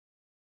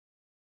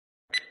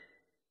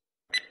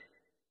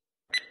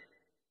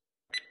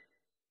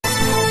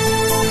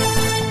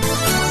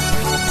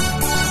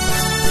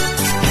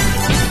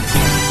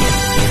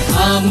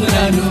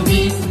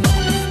নবীন,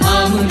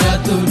 আমরা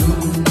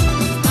তরুণ,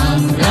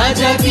 আমরা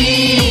জাতি,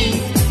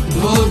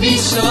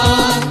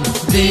 ভবিষ্যৎ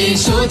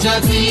দেশ ও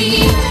জাতি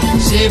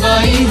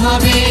সেবাই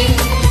হবে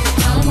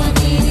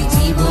আমাদের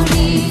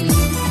জীবনে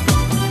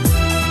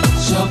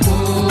শপথ।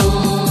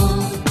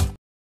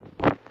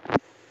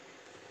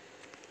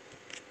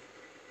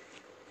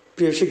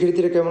 প্রিয়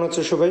শিক্ষার্থীরা, কেমন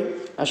আছো সবাই?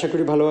 আশা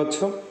করি ভালো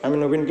আছো। আমি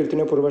নবীন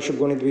কীর্তনীয় প্রভাষক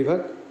গণিত বিভাগ,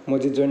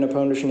 মসজিদ Joina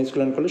foundation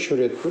school and college,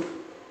 Shariatpur.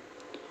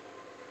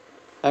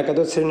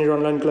 একাদশ শ্রেণীর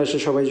অনলাইন ক্লাসে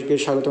সবাইকে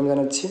স্বাগতম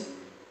জানাচ্ছি।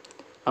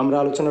 আমরা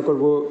আলোচনা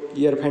করব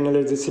ইয়ার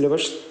ফাইনালের যে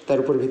সিলেবাস তার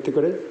উপর ভিত্তি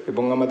করে,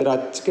 এবং আমাদের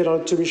আজকের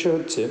আলোচ্য বিষয়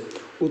হচ্ছে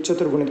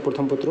উচ্চতর গণিত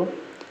প্রথম পত্র।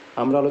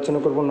 আমরা আলোচনা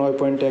করব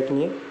 9.1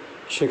 নিয়ে।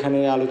 সেখানে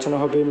আলোচনা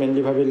হবে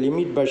মেনলিভাবে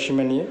লিমিট বা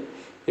সীমা নিয়ে,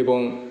 এবং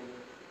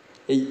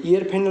এই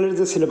ইয়ার ফাইনালের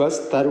যে সিলেবাস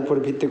তার উপর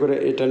ভিত্তি করে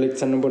এটা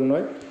লেকচার নম্বর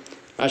 9।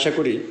 আশা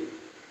করি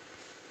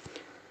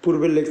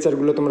পূর্বের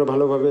লেকচারগুলো তোমরা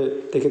ভালোভাবে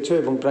দেখেছো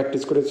এবং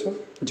প্র্যাকটিস করেছো।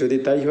 যদি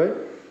তাই হয়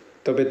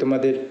তবে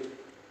তোমাদের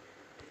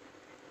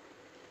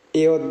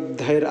এই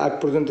অধ্যায়ের আগ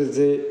পর্যন্ত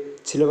যে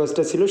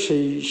সিলেবাসটা ছিল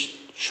সেই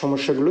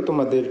সমস্যাগুলো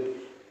তোমাদের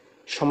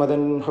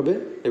সমাধান হবে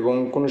এবং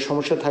কোনো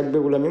সমস্যা থাকবে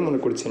বলে আমি মনে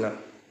করছি না।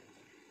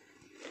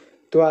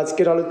 তো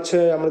আজকের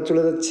আলোচনায় আমরা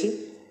চলে যাচ্ছি।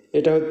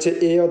 এটা হচ্ছে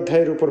এই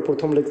অধ্যায়ের উপর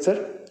প্রথম লেকচার,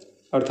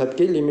 অর্থাৎ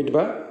কি লিমিট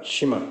বা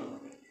সীমা।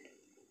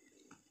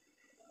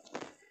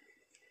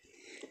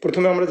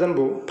 প্রথমে আমরা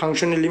জানবো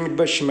ফাংশনের লিমিট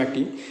বা সীমা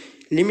কি।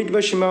 লিমিট বা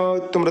সীমা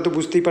তোমরা তো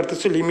বুঝতেই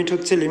পারতেছো। লিমিট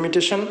হচ্ছে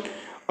লিমিটেশন,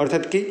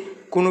 অর্থাৎ কি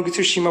কোনো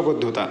কিছু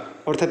সীমাবদ্ধতা।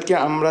 অর্থাৎ কি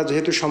আমরা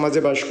যেহেতু সমাজে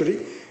বাস করি,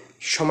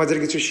 সমাজের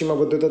কিছু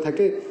সীমাবদ্ধতা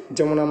থাকে।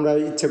 যেমন আমরা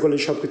ইচ্ছা করলে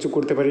সব কিছু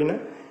করতে পারি না,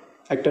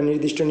 একটা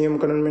নির্দিষ্ট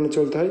নিয়মকানুন মেনে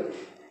চলতে হয়।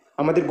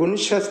 আমাদের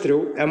গণিত শাস্ত্রেও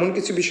এমন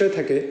কিছু বিষয়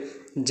থাকে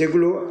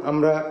যেগুলো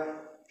আমরা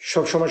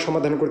সবসময়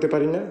সমাধান করতে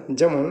পারি না।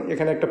 যেমন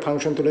এখানে একটা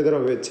ফাংশন তুলে ধরা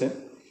হয়েছে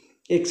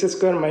x²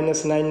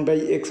 -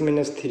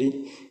 9/x-3।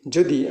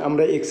 যদি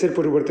আমরা এক্সের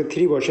পরিবর্তে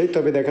 3 বসাই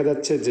তবে দেখা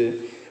যাচ্ছে যে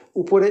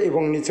উপরে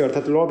এবং নিচে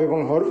অর্থাৎ লব এবং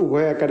হর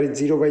উভয় আকারে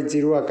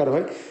 0/0 আকার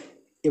হয়,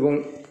 এবং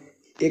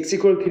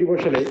x=3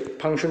 বসালে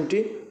ফাংশনটি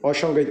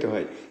অসংজ্ঞায়িত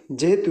হয়।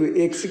 যেহেতু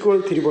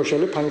x=3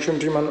 বসালে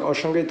ফাংশনটির মান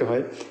অসংজ্ঞায়িত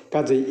হয়,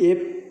 কাজেই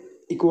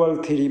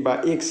f=3 বা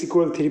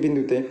x=3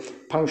 বিন্দুতে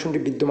ফাংশনটি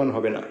বিদ্যমান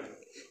হবে না।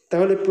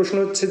 তাহলে প্রশ্ন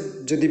হচ্ছে,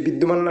 যদি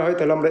বিদ্যমান না হয়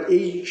তাহলে আমরা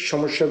এই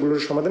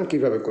সমস্যাগুলোর সমাধান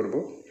কিভাবে করব?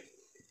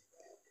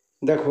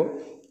 দেখো,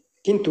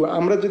 কিন্তু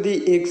আমরা যদি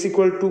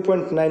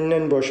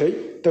x=2.99 বসাই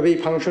তবে এই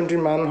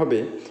ফাংশনটির মান হবে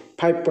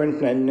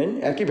 5.99।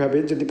 একইভাবে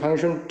যদি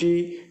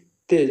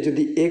ফাংশনটিতে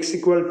যদি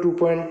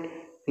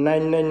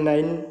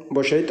x=2.999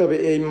 বসাই তবে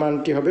এই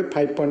মানটি হবে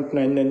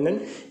 5.999।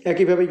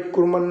 একইভাবে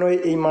ক্রমান্বয়ে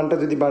এই মানটা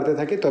যদি বাড়তে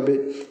থাকে তবে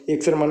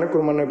এক্সের মানও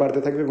ক্রমান্বয়ে বাড়তে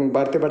থাকবে, এবং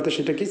বাড়তে বাড়তে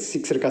সেটা কি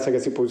 6-এর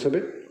কাছাকাছি পৌঁছাবে।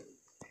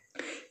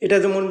 এটা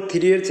যেমন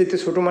 3-এর চেয়ে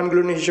ছোটো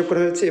মানগুলো নিয়ে হিসাব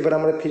করা হয়েছে। এবার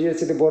আমরা 3-এর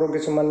চেয়ে বড়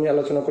কিছু মান নিয়ে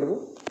আলোচনা করব।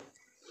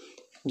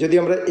 যদি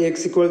আমরা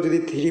যদি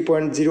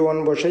 3.01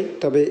 বসাই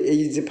তবে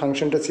এই যে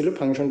ফাংশনটা ছিল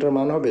ফাংশনটার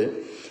মান হবে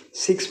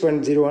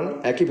 6.01।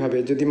 একইভাবে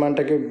যদি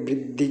মানটাকে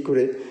বৃদ্ধি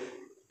করে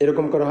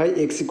এরকম করা হয়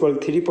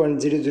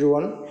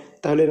x=3.001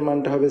 তাহলে এর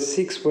মানটা হবে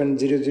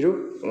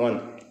 6.001।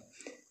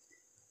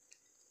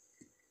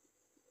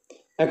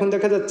 এখন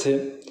দেখা যাচ্ছে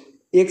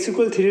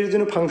x=3 এর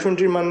জন্য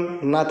ফাংশনটির মান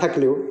না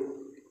থাকলেও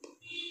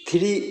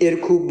 3 এর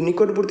খুব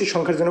নিকটবর্তী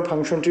সংখ্যার জন্য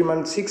ফাংশনটির মান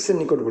 6-এর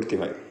নিকটবর্তী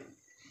হয়।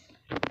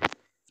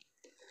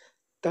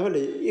 তাহলে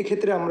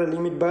এক্ষেত্রে আমরা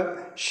লিমিট বা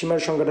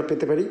সীমার সংজ্ঞাটা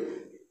পেতে পারি।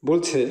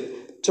 বলছে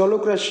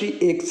চলক রাশি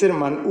এক্সের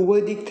মান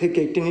উভয় দিক থেকে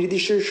একটি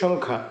নির্দিষ্ট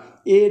সংখ্যা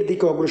এর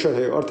দিকে অগ্রসর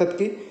হয়। অর্থাৎ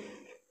কি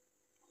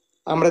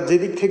আমরা যে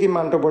দিক থেকে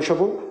মানটা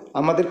বসাবো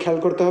আমাদের খেয়াল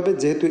করতে হবে,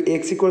 যেহেতু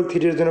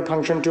x=3 এর জন্য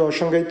ফাংশনটি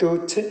অসংজ্ঞায়িত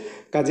হচ্ছে,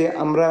 কাজে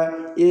আমরা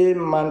এর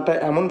মানটা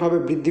এমনভাবে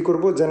বৃদ্ধি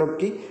করব যেন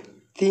কি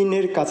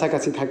 3-এর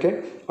কাছাকাছি থাকে।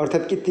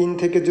 অর্থাৎ কি 3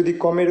 থেকে যদি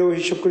কমেরও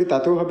হিসাব করি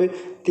তাতেও হবে,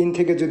 3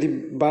 থেকে যদি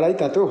বাড়াই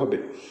তাতেও হবে।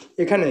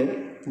 এখানে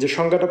যে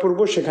সংজ্ঞাটা পড়ব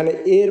সেখানে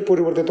এর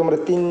পরিবর্তে তোমরা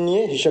 3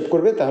 নিয়ে হিসাব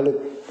করবে, তাহলে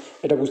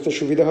এটা বুঝতে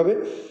সুবিধা হবে।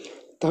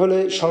 তাহলে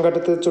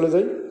সংজ্ঞাটাতে চলে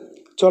যাই।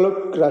 চলক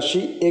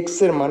রাশি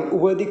এক্সের মান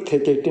উভয় দিক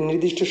থেকে একটি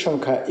নির্দিষ্ট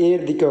সংখ্যা এর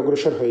দিকে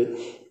অগ্রসর হয়ে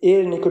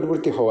এর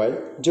নিকটবর্তী হওয়ায়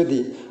যদি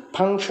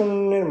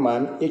ফাংশনের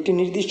মান একটি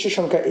নির্দিষ্ট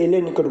সংখ্যা এল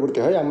এর নিকটবর্তী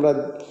হয়, আমরা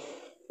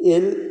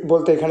এল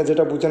বলতে এখানে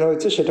যেটা বোঝানো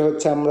হয়েছে সেটা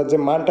হচ্ছে আমরা যে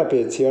মানটা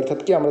পেয়েছি, অর্থাৎ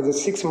কি আমরা যে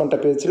 6 মানটা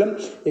পেয়েছিলাম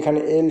এখানে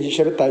এল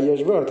হিসেবে তাই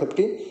আসবে। অর্থাৎ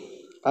কি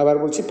আবার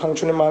বলছি,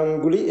 ফাংশনের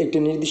মানগুলি একটি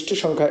নির্দিষ্ট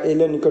সংখ্যা এল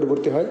এর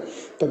নিকটবর্তী হয়,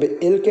 তবে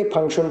এলকে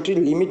ফাংশনটির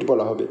লিমিট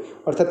বলা হবে।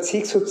 অর্থাৎ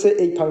 6 হচ্ছে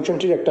এই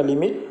ফাংশনটির একটা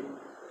লিমিট।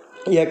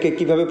 ইয়াকে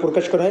কিভাবে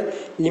প্রকাশ করা হয়?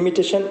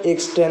 লিমিটেশন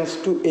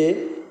x→a,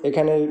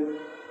 এখানে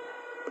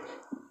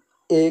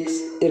এক্স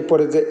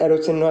এরপরে যে অ্যারো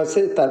চিহ্ন আছে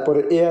তারপরে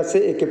এ আছে,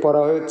 একে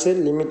পড়া হচ্ছে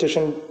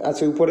লিমিটেশন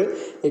আছে উপরে,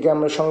 একে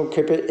আমরা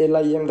সংক্ষেপে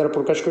LIM দ্বারা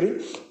প্রকাশ করি।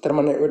 তার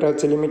মানে ওটা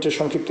হচ্ছে লিমিটের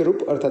সংক্ষিপ্ত রূপ,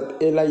 অর্থাৎ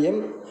LIM।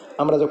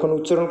 আমরা যখন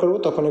উচ্চারণ করব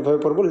তখন এভাবে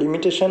পড়ব,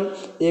 limitation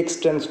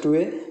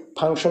x→a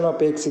function of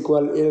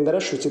x=l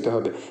দ্বারা সূচিত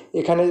হবে।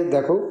 এখানে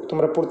দেখো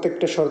তোমরা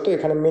প্রত্যেকটা শর্ত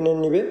এখানে মেনে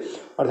নিবে।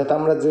 অর্থাৎ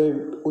আমরা যে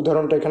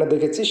উদাহরণটা এখানে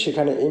দেখেছি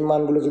সেখানে এই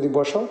মানগুলো যদি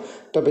বসাও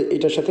তবে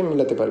এটার সাথে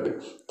মিলাতে পারবে।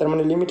 তার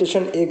মানে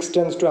লিমিটেশন x→,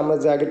 আমরা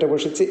যে আগেটা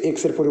বসেছি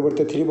এক্সের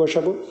পরিবর্তে 3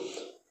 বসাবো,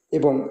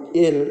 এবং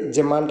এল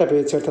যে মানটা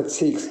পেয়েছে অর্থাৎ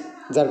 6,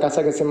 যার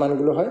কাছাকাছি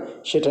মানগুলো হয়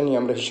সেটা নিয়ে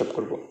আমরা হিসাব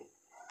করব।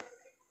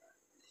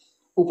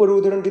 উপরের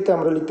উদাহরণটিতে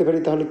আমরা লিখতে পারি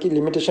তাহলে কি,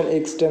 লিমিটেশন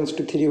এক্স টেন্স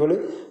টু 3 হলে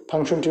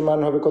ফাংশনটির মান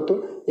হবে কত,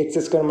 এক্স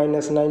স্কোয়ার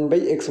মাইনাস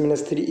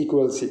 9/x-3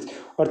 = 6,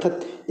 অর্থাৎ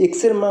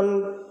এক্সের মান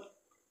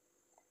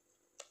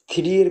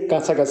 3 এর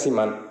কাছাকাছি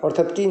মান,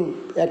 অর্থাৎ কি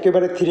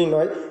একেবারে 3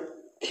 নয়,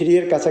 3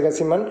 এর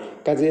কাছাকাছি মান,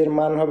 কাজে এর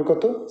মান হবে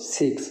কত,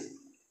 6।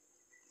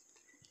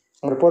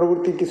 আমরা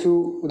পরবর্তী কিছু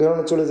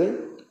উদাহরণে চলে যাই।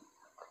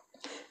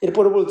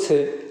 এরপরে বলছে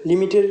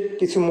লিমিটের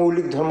কিছু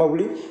মৌলিক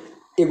ধর্মাবলী,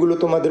 এগুলো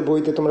তোমাদের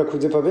বইতে তোমরা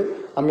খুঁজে পাবে।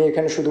 আমি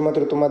এখানে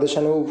শুধুমাত্র তোমাদের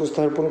সামনে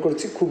উপস্থাপন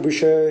করছি, খুব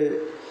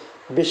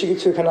বেশি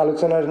কিছু এখানে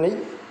আলোচনার নেই,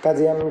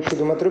 কাজে আমি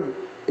শুধুমাত্র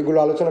এগুলো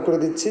আলোচনা করে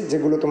দিচ্ছি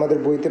যেগুলো তোমাদের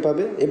বইতে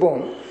পাবে। এবং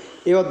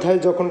এই অধ্যায়ে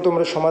যখন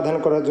তোমরা সমাধান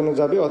করার জন্য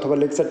যাবে অথবা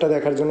লেকচারটা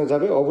দেখার জন্য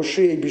যাবে,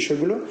 অবশ্যই এই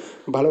বিষয়গুলো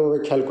ভালোভাবে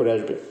খেয়াল করে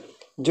আসবে।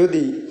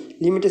 যদি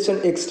limitation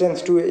x tends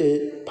to A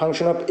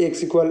function of x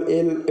equal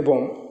এল এবং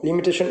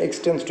limitation x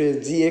tends to A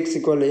G x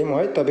equal M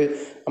হয়, তবে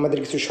আমাদের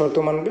কিছু শর্ত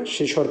মানবে।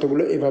 সেই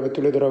শর্তগুলো এভাবে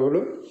তুলে ধরা হলো।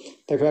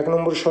 দেখো, 1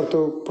 নম্বর শর্ত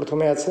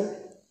প্রথমে আছে,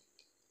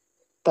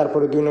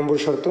 তারপরে 2 নম্বর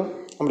শর্ত,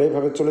 আমরা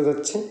এভাবে চলে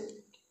যাচ্ছি।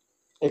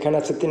 এখানে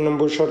আছে 3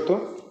 নম্বর শর্ত,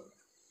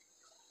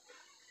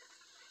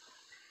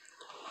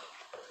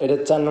 এটা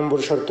 4 নম্বর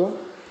শর্ত,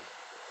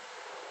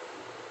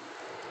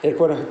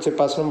 এরপরে হচ্ছে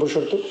 5 নম্বর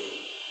শর্ত।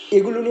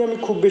 এগুলো নিয়ে আমি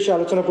খুব বেশি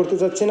আলোচনা করতে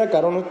চাচ্ছি না,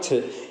 কারণ হচ্ছে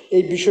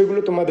এই বিষয়গুলো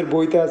তোমাদের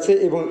বইতে আছে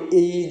এবং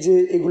এই যে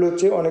এগুলো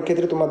হচ্ছে অনেক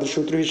ক্ষেত্রে তোমাদের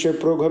সূত্র হিসেবে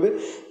প্রয়োগ হবে,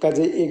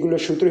 কাজে এগুলো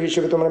সূত্র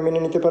হিসেবে তোমরা মেনে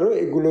নিতে পারো।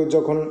 এগুলো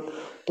যখন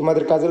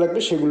তোমাদের কাজে লাগবে,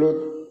 সেগুলো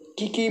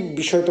কি কি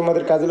বিষয়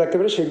তোমাদের কাজে লাগতে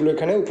পারে সেগুলো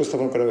এখানে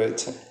উপস্থাপন করা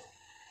হয়েছে।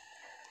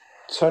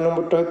 6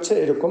 নম্বরটা হচ্ছে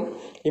এরকম,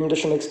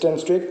 limitation x tends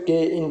to A K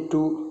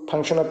into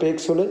function of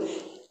x হলে,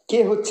 কে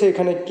হচ্ছে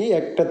এখানে কি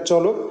একটা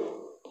চলক,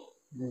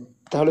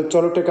 তাহলে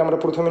চলকটাকে আমরা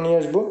প্রথমে নিয়ে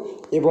আসবো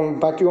এবং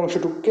বাকি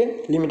অংশটুকুকে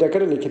লিমিট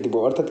আকারে লিখে দিব,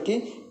 অর্থাৎ কি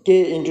কে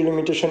into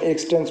limitation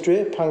x tends to A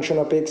function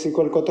of x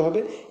equal কত হবে,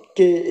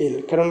 কে এল।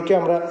 কারণ কি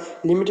আমরা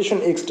limitation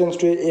x tends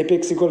to A F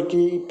x equal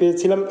কি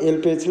পেয়েছিলাম, এল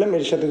পেয়েছিলাম,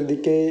 এর সাথে যদি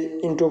কে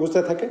ইন্টু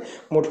অবস্থায় থাকে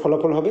মোট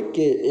ফলাফল হবে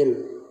কে এল।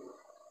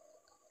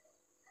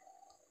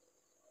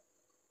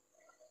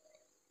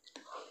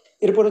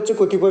 এরপর হচ্ছে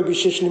কতিপয়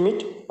বিশেষ লিমিট,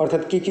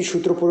 অর্থাৎ কি কি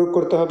সূত্র প্রয়োগ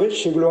করতে হবে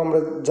সেগুলো আমরা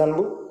জানব।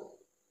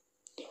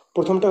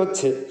 প্রথমটা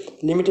হচ্ছে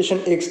লিমিটেশন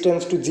এক্স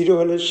টেন্স টু 0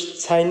 হলে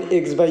sine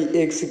x by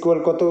x equal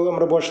কত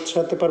আমরা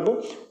বসাতে পারবো,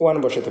 1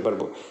 বসাতে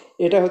পারবো।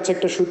 এটা হচ্ছে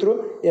একটা সূত্র,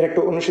 এর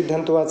একটা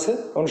অনুসিদ্ধান্ত আছে।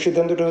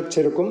 অনুসিদ্ধান্তটা হচ্ছে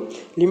এরকম,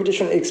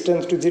 লিমিটেশন এক্স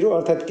টেন্স টু 0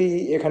 অর্থাৎ কি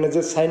এখানে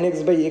যে সাইন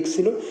এক্স বাই এক্স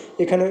ছিল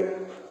এখানে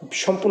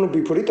সম্পূর্ণ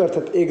বিপরীত,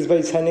 অর্থাৎ x by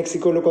sine x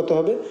equal কত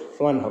হবে,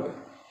 1 হবে।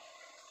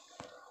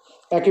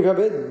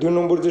 একইভাবে 2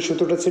 নম্বর যে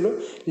সূত্রটা ছিল,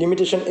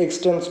 limitation x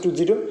tends to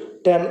 0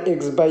 tan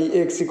x by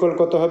x equal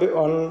কত হবে,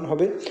 1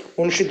 হবে।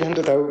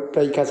 অনুসিদ্ধান্তটাও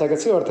প্রায়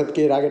কাছাকাছি, অর্থাৎ কি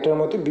এর আগেটার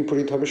মতো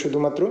বিপরীত হবে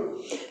শুধুমাত্র।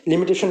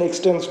 Limitation x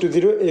tends to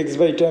 0 x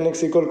by tan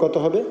x equal কত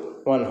হবে,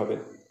 1 হবে।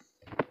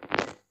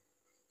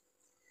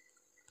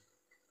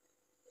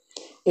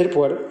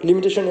 এরপর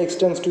limitation x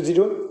tends to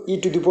 0 E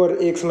to the power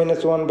x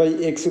minus 1 by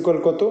x equal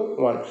কত,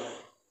 1।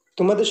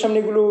 তোমাদের সামনে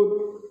এগুলো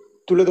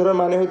তুলে ধরার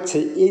মানে হচ্ছে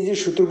এই যে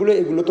সূত্রগুলো,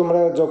 এগুলো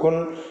তোমরা যখন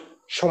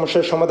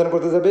সমস্যার সমাধান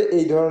করতে যাবে,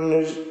 এই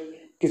ধরনের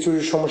কিছু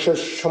সমস্যার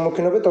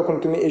সম্মুখীন হবে, তখন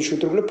তুমি এই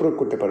সূত্রগুলো প্রয়োগ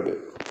করতে পারবে।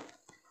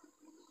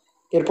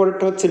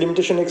 এরপরটা হচ্ছে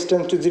limitation x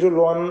tends to 0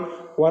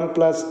 1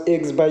 plus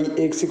x by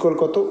x equal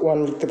কত, 1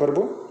 লিখতে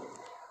পারবো।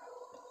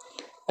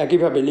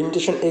 একইভাবে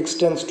limitation x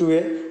tends to A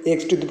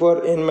x to the power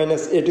N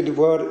minus A to the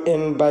power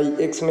N by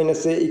x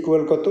minus A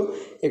equal কত,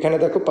 এখানে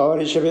দেখো পাওয়ার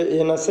হিসেবে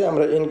এন আছে,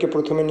 আমরা এনকে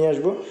প্রথমে নিয়ে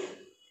আসবো,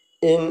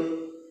 N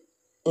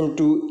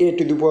into A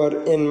to the power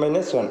N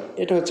minus 1,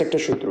 এটা হচ্ছে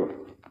একটা সূত্র।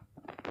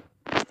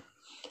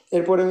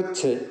 এরপরে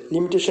হচ্ছে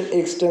limitation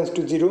x tends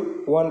to 0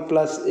 1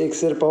 plus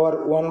এক্সের পাওয়ার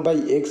 1 বাই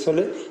এক্স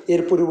হলে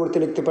এর পরিবর্তে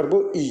লিখতে পারবো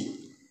ই।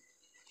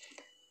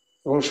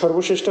 এবং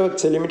সর্বশেষটা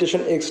হচ্ছে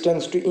limitation x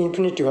tends to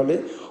infinity হলে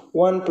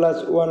 1 প্লাস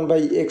 1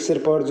 বাই এক্সের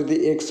পাওয়ার যদি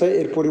এক্স হয়,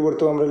 এর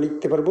পরিবর্তেও আমরা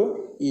লিখতে পারবো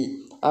ই।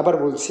 আবার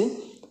বলছি,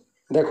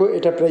 দেখো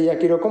এটা প্রায়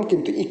একই রকম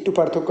কিন্তু একটু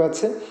পার্থক্য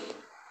আছে।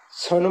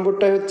 6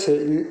 নম্বরটায় হচ্ছে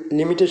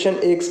লিমিটেশন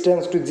এক্স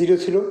টেন্স টু 0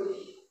 ছিল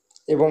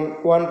এবং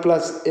 1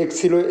 প্লাস এক্স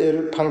ছিল এর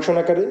ফাংশন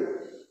আকারে,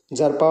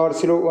 যার পাওয়ার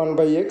ছিল 1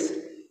 বাই এক্স।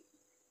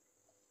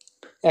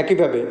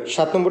 একইভাবে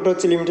 7 নম্বরটা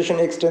হচ্ছে limitation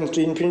x tends to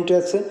infinity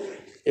আছে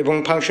এবং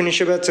ফাংশন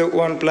হিসেবে আছে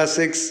 1 প্লাস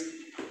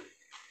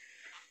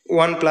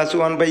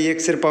 1 বাই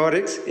এক্সের পাওয়ার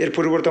এক্স, এর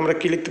পরিবর্তে আমরা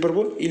কী লিখতে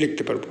পারবো, ই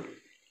লিখতে পারবো।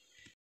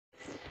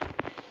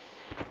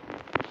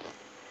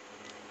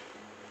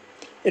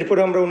 এরপরে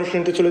আমরা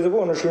অনুশীলনীতে চলে যাব।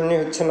 অনুশীলনী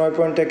হচ্ছে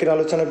 9.1-এর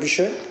আলোচনার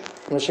বিষয়,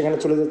 আমরা সেখানে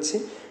চলে যাচ্ছি।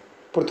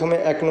 প্রথমে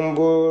 1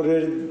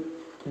 নম্বরের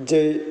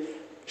যে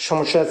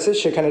সমস্যা আছে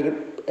সেখানে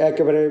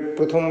একেবারে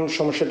প্রথম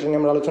সমস্যাটা নিয়ে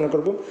আমরা আলোচনা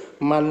করব।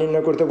 মান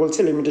নির্ণয় করতে বলছে,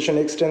 limitation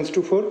x tends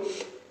to 4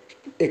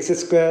 x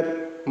square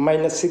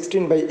minus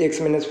 16 by x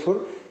minus 4।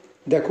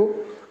 দেখো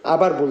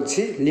আবার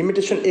বলছি,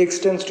 লিমিটেশন এক্স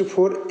টেন্স টু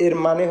 4 এর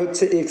মানে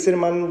হচ্ছে এক্সের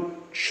মান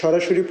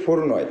সরাসরি 4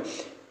 নয়,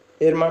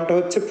 এর মানটা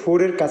হচ্ছে 4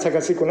 এর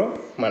কাছাকাছি কোনো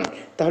মান।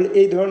 তাহলে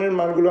এই ধরনের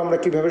মানগুলো আমরা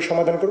কিভাবে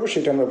সমাধান করব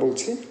সেটা আমরা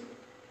বলছি।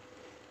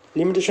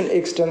 Limitation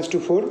x tends to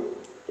 4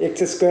 x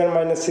square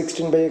minus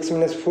 16 by x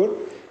minus 4।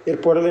 এর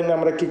পরের লাইনে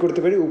আমরা কী করতে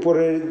পারি,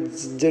 উপরের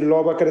যে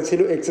লব আকারে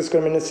ছিল এক্স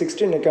স্কোয়ার মাইনাস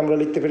 16 একে আমরা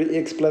লিখতে পারি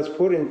x plus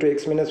 4 into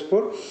x minus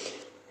 4,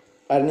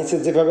 আর নিচে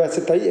যেভাবে আছে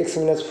তাই এক্স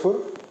মাইনাস 4।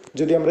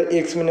 যদি আমরা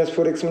এক্স মাইনাস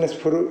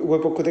 4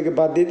 উভয় পক্ষ থেকে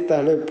বাদ দিই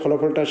তাহলে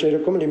ফলাফলটা আসে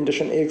এরকম,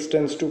 limitation x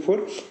tends to 4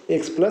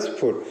 x plus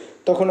 4।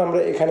 তখন আমরা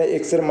এখানে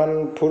এক্সের মান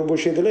 4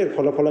 বসিয়ে দিলে এর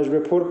ফলাফল আসবে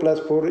 4 প্লাস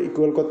 4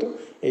 ইকুয়াল কত,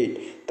 8।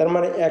 তার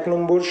মানে 1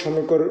 নম্বর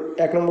সমীকরণ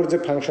 1 নম্বর যে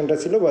ফাংশনটা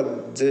ছিল বা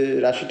যে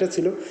রাশিটা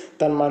ছিল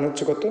তার মান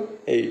হচ্ছে কত,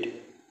 8।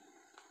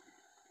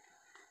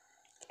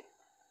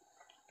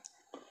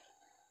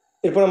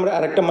 এরপর আমরা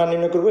আরেকটা মান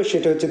নির্ণয় করবো,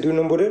 সেটা হচ্ছে 2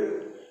 নম্বরের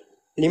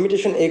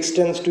limitation x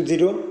tends to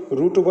 0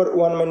 root over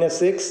 1 minus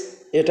x,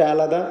 এটা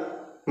আলাদা,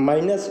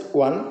 মাইনাস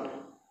 1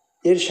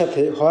 এর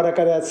সাথে হর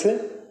আকারে আছে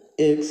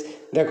এক্স।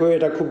 দেখো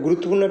এটা খুব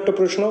গুরুত্বপূর্ণ একটা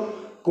প্রশ্ন,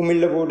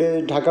 কুমিল্লা বোর্ডে,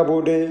 ঢাকা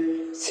বোর্ডে,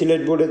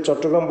 সিলেট বোর্ডে,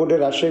 চট্টগ্রাম বোর্ডে,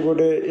 রাজশাহী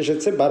বোর্ডে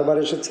এসেছে, বারবার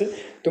এসেছে,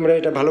 তোমরা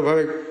এটা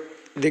ভালোভাবে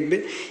দেখবে।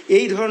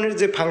 এই ধরনের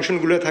যে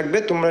ফাংশনগুলো থাকবে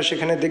তোমরা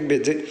সেখানে দেখবে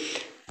যে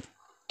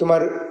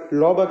তোমার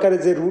লব আকারে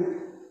যে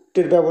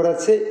রুটের ব্যবহার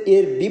আছে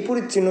এর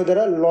বিপরীত চিহ্ন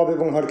দ্বারা লব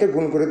এবং হরকে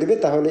গুণ করে দিবে,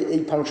 তাহলে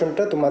এই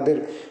ফাংশনটা তোমাদের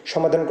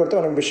সমাধান করতে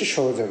অনেক বেশি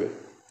সহজ হবে।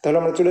 তাহলে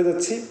আমরা চলে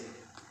যাচ্ছি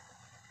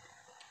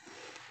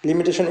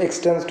limitation x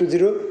tends to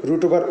 0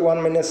 root over 1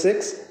 minus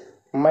x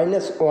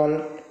minus 1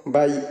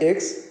 by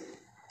x.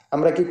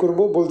 আমরা কি করব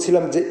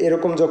বলছিলাম যে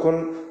এরকম যখন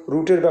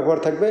রুটের ব্যবহার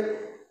থাকবে,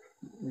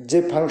 যে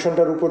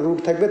ফাংশনটার উপর রুট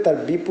থাকবে তার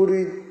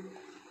বিপরীত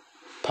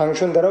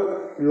ফাংশন দ্বারাও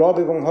লব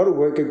এবং হর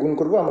উভয়কে গুণ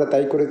করব, আমরা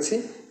তাই করেছি।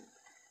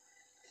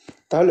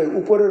 তাহলে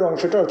উপরের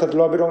অংশটা অর্থাৎ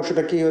লবের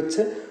অংশটা কি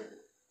হচ্ছে,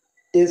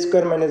 এ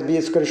স্কোয়ার মাইনাস বি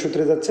স্কোয়ারের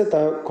সূত্রে যাচ্ছে,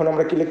 তখন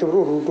আমরা কি লিখতে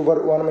পারবো, রুট ওভার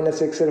 1 মাইনাস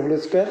এক্সের whole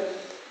square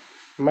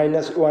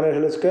minus 1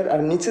 whole square, আর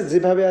নিচে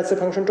যেভাবে আছে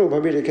ফাংশনটা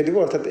ওভাবেই রেখে দেবো,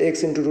 অর্থাৎ x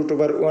into root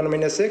over 1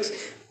 minus x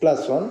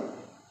plus 1।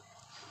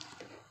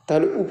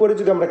 তাহলে উপরে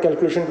যদি আমরা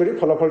ক্যালকুলেশন করি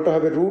ফলাফলটা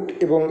হবে রুট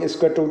এবং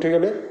স্কোয়ারটা উঠে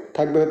গেলে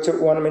থাকবে হচ্ছে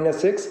 1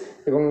 মাইনাস এক্স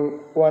এবং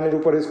 1-এর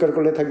উপরে স্কোয়ার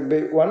করলে থাকবে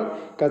 1,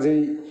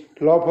 কাজেই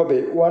লব হবে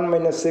 1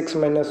 মাইনাস এক্স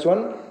মাইনাস 1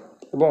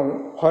 এবং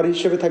হর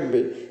হিসেবে থাকবে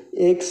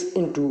x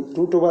into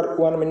root over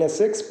 1 minus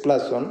x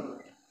plus 1।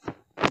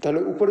 তাহলে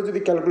উপরে যদি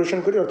ক্যালকুলেশন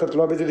করি অর্থাৎ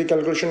লবে যদি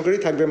ক্যালকুলেশন করি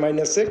থাকবে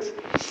মাইনাস এক্স,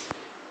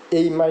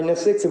 এই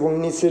মাইনাস এক্স এবং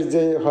নিচের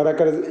যে হর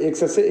আকারে এক্স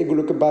আছে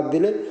এগুলোকে বাদ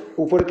দিলে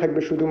উপরে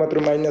থাকবে শুধুমাত্র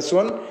মাইনাস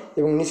 1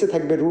 এবং নিচে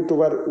থাকবে root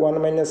over 1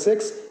 minus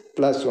x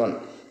plus 1।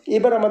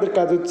 এবার আমাদের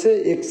কাজ হচ্ছে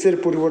এক্সের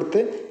পরিবর্তে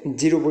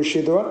 0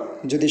 বসিয়ে দেওয়া,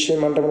 যদি সেই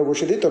মানটা আমরা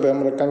বসিয়ে দিই তবে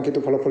আমরা কাঙ্ক্ষিত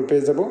ফলাফল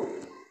পেয়ে যাব।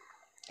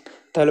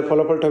 তাহলে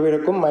ফলাফলটা হবে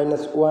এরকম,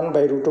 minus 1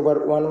 by root over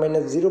 1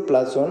 minus 0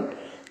 plus 1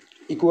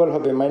 equal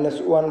হবে মাইনাস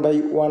 1 বাই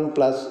 1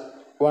 প্লাস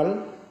 1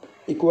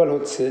 ইকুয়াল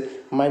হচ্ছে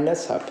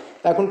মাইনাস হাফ।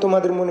 এখন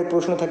তোমাদের মনে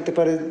প্রশ্ন থাকতে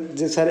পারে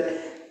যে স্যার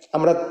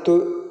আমরা তো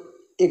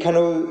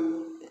এখানেও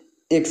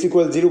এক্স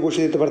ইকুয়াল 0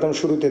 বসিয়ে দিতে পারতাম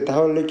শুরুতে,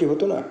 তাহলে কি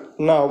হতো না?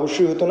 না,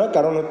 অবশ্যই হতো না।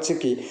 কারণ হচ্ছে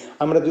কি,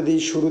 আমরা যদি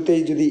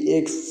শুরুতেই যদি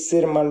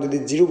এক্সের মান যদি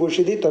 0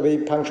 বসিয়ে দিই তবে এই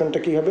ফাংশনটা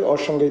কী হবে,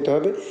 অসংজ্ঞায়িত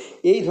হবে।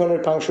 এই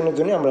ধরনের ফাংশনের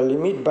জন্য আমরা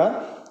লিমিট বা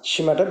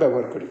সীমাটা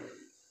ব্যবহার করি।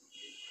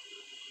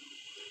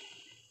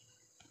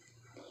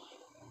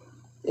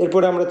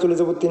 এরপরে আমরা চলে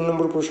যাব 3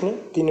 নম্বর প্রশ্নে,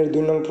 3-এর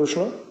 2 নম্বর প্রশ্ন,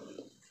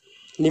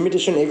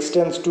 লিমিটেশন এক্স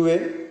টেন্স টু এ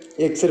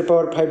এক্সের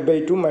পাওয়ার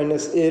 5/2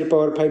 মাইনাস এর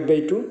পাওয়ার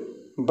 5/2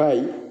 by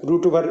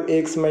root over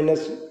x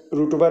minus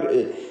root over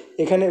a.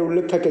 এখানে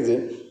উল্লেখ থাকে যে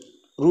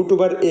রুট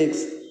ওভার এক্স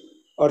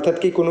অর্থাৎ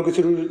কি কোনো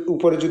কিছুর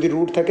উপরে যদি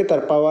রুট থাকে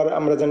তার পাওয়ার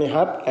আমরা জানি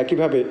হাফ,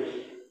 একইভাবে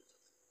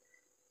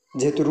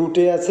যেহেতু রুট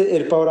এ আছে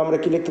এর পাওয়ার আমরা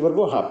কি লিখতে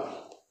পারবো, হাফ।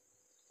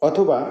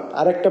 অথবা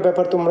আরেকটা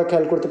ব্যাপার তোমরা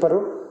খেয়াল করতে পারো,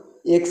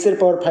 এক্সের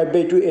পাওয়ার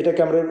 5/2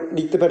 এটাকে আমরা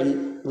লিখতে পারি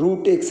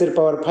রুট এক্সের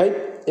পাওয়ার 5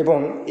 এবং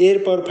এর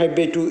পাওয়ার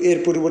 5/2 এর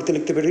পরিবর্তে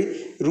লিখতে পারি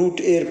রুট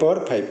এর পাওয়ার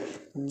 5।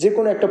 যে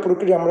কোনো একটা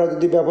প্রক্রিয়া আমরা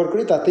যদি ব্যবহার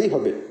করি তাতেই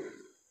হবে।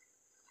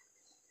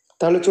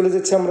 তাহলে চলে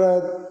যাচ্ছে আমরা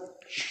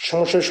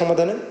সমস্যার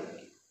সমাধানে।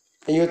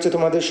 এই হচ্ছে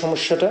তোমাদের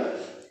সমস্যাটা,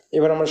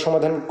 এবার আমরা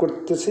সমাধান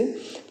করতেছি।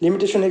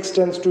 লিমিটেশন এক্স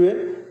টেন্স টু এ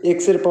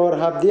এক্সের পাওয়ার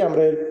হাফ দিয়ে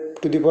আমরা এর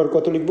টু দি পাওয়ার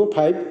কত লিখবো,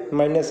 5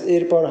 মাইনাস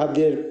এর পাওয়ার হাফ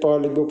দিয়ে এর পাওয়ার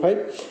লিখবো 5,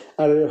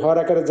 আর হর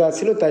আকারে যা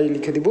ছিল তাই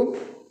লিখে দিব।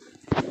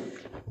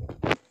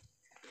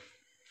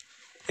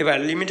 এবার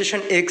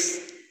লিমিটেশন এক্স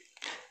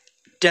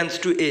টেন্স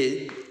টু এ,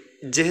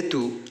 যেহেতু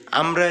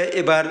আমরা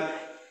এবার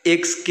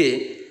এক্সকে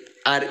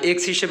আর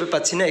এক্স হিসেবে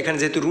পাচ্ছি না, এখানে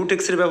যেহেতু রুট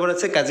এক্সের ব্যবহার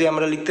আছে কাজে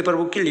আমরা লিখতে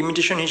পারবো কি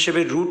লিমিটেশন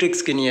হিসেবে রুট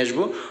এক্সকে নিয়ে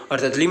আসবো,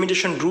 অর্থাৎ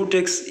limitation root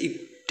x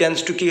tends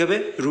to কী হবে,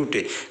 রুট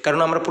এ। কারণ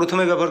আমরা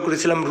প্রথমে ব্যবহার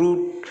করেছিলাম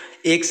রুট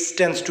এক্স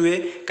টেন্স টু এ,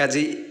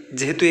 কাজে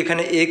যেহেতু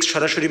এখানে এক্স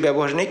সরাসরি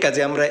ব্যবহার নেই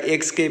কাজে আমরা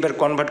এক্সকে এবার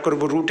কনভার্ট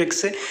করবো রুট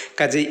এক্সে,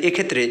 কাজেই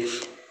এক্ষেত্রে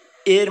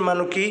এর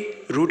মানও কি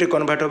রুটে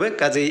কনভার্ট হবে,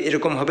 কাজেই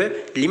এরকম হবে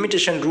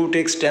limitation root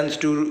x tends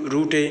to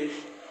root A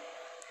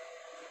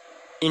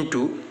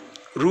into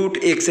root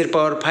এক্সের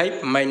পাওয়ার 5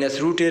 মাইনাস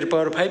রুট এর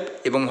পাওয়ার 5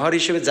 এবং হর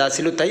হিসেবে যা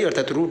ছিল তাই,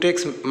 অর্থাৎ রুট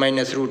এক্স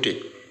মাইনাস রুট এ।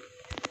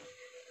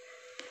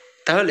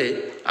 তাহলে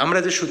আমরা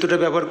যে সূত্রটা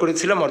ব্যবহার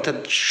করেছিলাম অর্থাৎ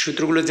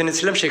সূত্রগুলো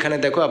জেনেছিলাম সেখানে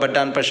দেখো আবার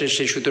ডান পাশে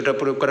সেই সূত্রটা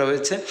প্রয়োগ করা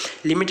হয়েছে।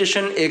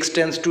 লিমিটেশন এক্স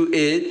টেন্ডস টু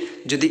এ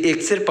যদি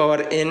এক্সের পাওয়ার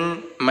এন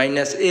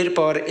মাইনাস এর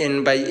পাওয়ার এন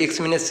বাই এক্স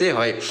মাইনাস এ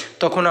হয়,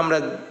 তখন আমরা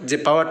যে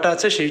পাওয়ারটা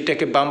আছে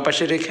সেইটাকে বাম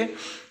পাশে রেখে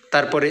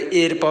তারপরে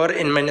এর পাওয়ার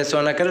এন মাইনাস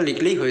ওয়ান আকারে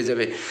লিখলেই হয়ে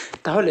যাবে।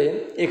 তাহলে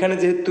এখানে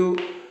যেহেতু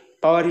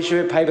পাওয়ার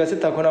হিসেবে 5 আছে,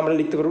 তখন আমরা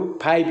লিখতে পারবো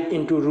 5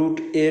 ইন্টু রুট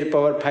এর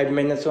পাওয়ার 5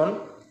 মাইনাস 1।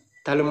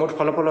 তাহলে মোট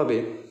ফলাফল হবে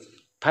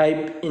 5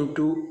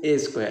 ইন্টু এ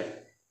স্কোয়ার।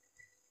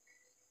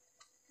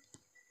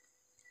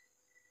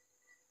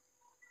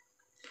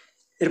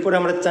 এরপর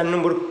আমরা 4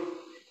 নম্বর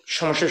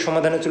সমস্যার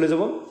সমাধানে চলে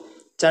যাব।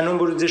 4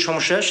 নম্বর যে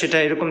সমস্যা সেটা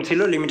এরকম ছিল,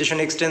 limitation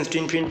x tends to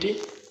infinity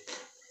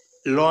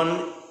loan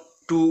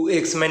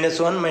 2x minus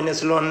 1 minus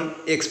loan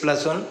x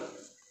plus 1।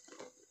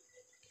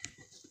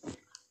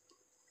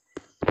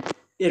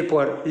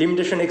 এরপর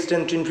limitation x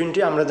tends to infinity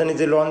আমরা জানি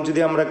যে লন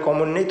যদি আমরা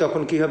কমন নেই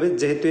তখন কি হবে,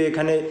 যেহেতু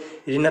এখানে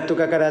ঋণাত্মক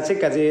আকারে আছে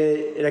কাজে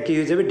এরা কী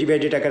হয়ে যাবে,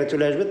 ডিভাইডেড আকারে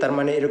চলে আসবে। তার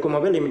মানে এরকম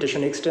হবে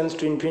limitation x tends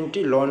to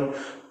infinity loan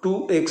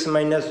 2x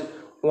minus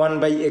 1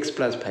 by x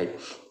plus 5।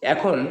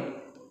 এখন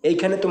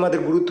এইখানে তোমাদের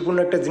গুরুত্বপূর্ণ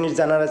একটা জিনিস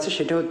জানার আছে,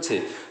 সেটা হচ্ছে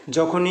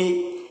যখনই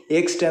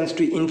এক্স টেন্ডস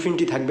টু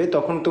ইনফিনিটি থাকবে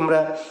তখন তোমরা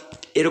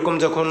এরকম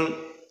যখন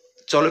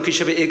চলক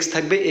হিসেবে এক্স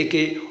থাকবে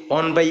একে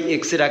 1 বাই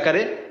এক্সের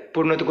আকারে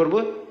পরিণত করব।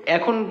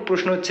 এখন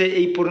প্রশ্ন হচ্ছে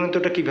এই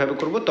পরিণতটা কিভাবে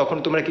করব, তখন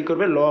তোমরা কি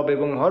করবে, লব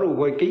এবং হর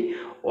উভয়কেই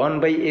 1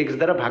 বাই এক্স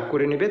দ্বারা ভাগ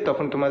করে নেবে,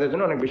 তখন তোমাদের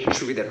জন্য অনেক বেশি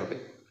সুবিধার হবে।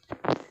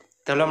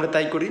 তাহলে আমরা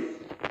তাই করি।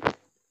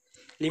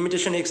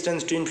 Limitation x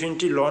tends to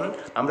infinity loan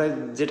আমরা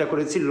যেটা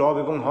করেছি লব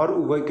এবং হর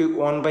উভয়কে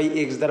 1 বাই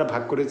এক্স দ্বারা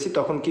ভাগ করেছি,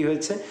 তখন কি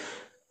হয়েছে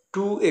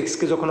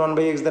 2xকে যখন 1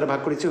 বাই এক্স দ্বারা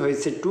ভাগ করেছি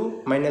হয়েছে 2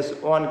 মাইনাস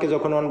 1কে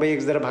যখন 1 বাই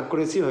এক্স দ্বারা ভাগ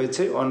করেছি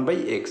হয়েছে 1 বাই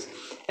এক্স।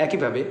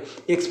 একইভাবে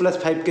এক্স প্লাস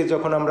 5কে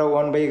যখন আমরা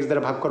 1 বাই এক্স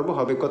দ্বারা ভাগ করব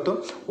হবে কত,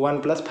 1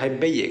 প্লাস 5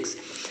 বাই এক্স।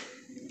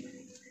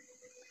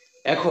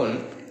 এখন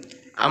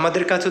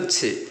আমাদের কাজ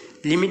হচ্ছে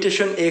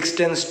limitation x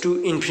tends to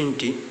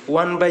infinity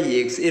 1 by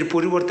x এর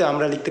পরিবর্তে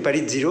আমরা লিখতে পারি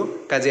 0,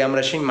 কাজে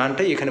আমরা সেই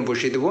মানটাই এখানে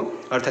বসিয়ে দেবো।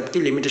 অর্থাৎ কি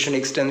limitation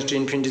x tends to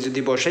infinity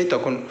যদি বসাই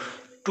তখন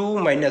 2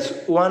 মাইনাস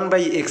 1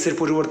 বাই এক্সের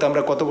পরিবর্তে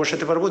আমরা কত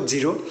বসাতে পারবো,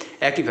 0।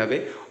 একইভাবে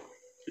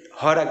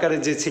হর আকারে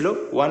যে ছিল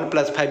 1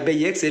 প্লাস 5 বাই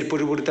এক্স এর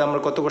পরিবর্তে আমরা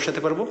কত বসাতে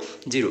পারবো,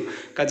 0।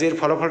 কাজে এর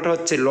ফলাফলটা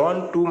হচ্ছে loan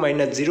 2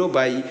 minus 0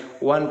 by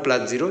 1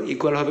 plus 0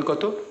 equal হবে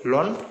কত,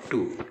 লন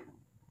 2।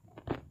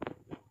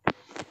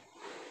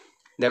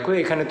 দেখো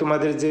এখানে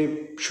তোমাদের যে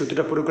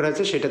সূত্রটা প্রয়োগ করা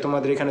হয়েছে সেটা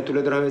তোমাদের এখানে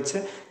তুলে ধরা হয়েছে।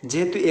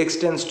 যেহেতু এক্স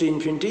টেন্ডস টু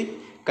ইনফিনিটি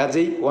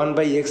কাজেই 1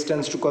 বাই এক্স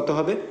টেন্ডস টু কত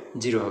হবে,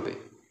 0 হবে।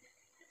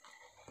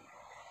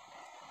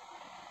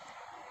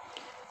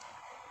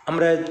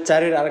 আমরা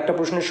 4-এর আরেকটা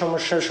প্রশ্নের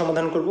সমস্যার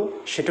সমাধান করব,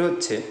 সেটা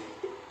হচ্ছে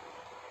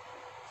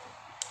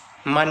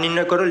মান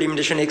নির্ণয় করো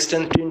limitation x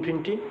tends to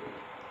infinity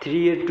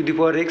 3 এর to the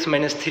power x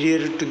minus 3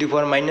 এর to the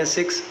power minus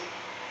x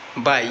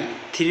by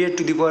 3 এর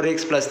to the power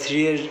x plus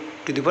 3 এর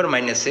to the power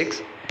minus x.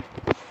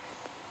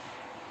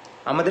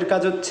 আমাদের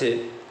কাজ হচ্ছে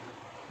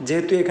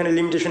যেহেতু এখানে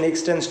limitation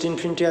x tends to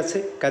infinity আছে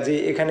কাজে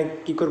এখানে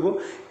কি করব,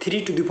 3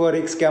 টু দি পাওয়ার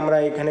এক্সকে আমরা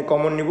এখানে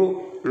কমন নিব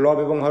লব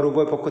এবং হর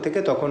উভয় পক্ষ থেকে,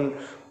 তখন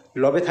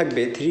লবে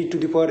থাকবে 3 to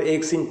the power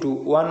x into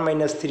 1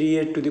 minus 3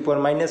 এর to the power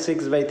minus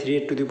x by 3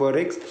 এর টু দি পাওয়ার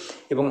এক্স,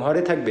 এবং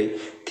হরে থাকবে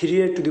 3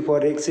 এর to the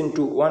power x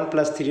into 1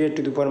 plus 3 এর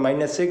to the power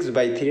minus x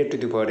by 3 এর টু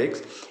দি পাওয়ার এক্স।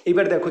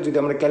 এইবার দেখো যদি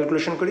আমরা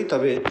ক্যালকুলেশন করি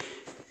তবে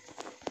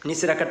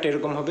নিচের আকারটা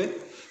এরকম হবে,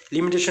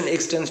 limitation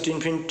x tends to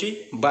infinity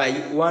by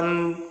 1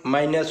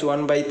 minus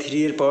 1 by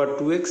 3 এর পাওয়ার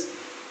 2x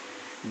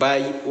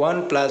বাই 1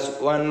 প্লাস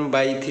 1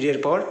 বাই 3 এর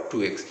পাওয়ার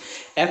 2x।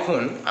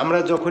 এখন আমরা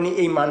যখনই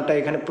এই মানটা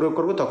এখানে প্রয়োগ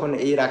করব তখন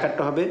এই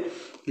আকারটা হবে,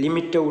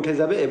 লিমিটটা উঠে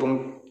যাবে এবং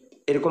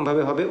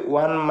এরকমভাবে হবে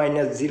 1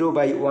 minus 0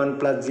 by 1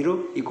 plus 0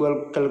 equal,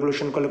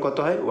 calculation করলে কত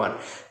হয় 1।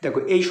 দেখো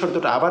এই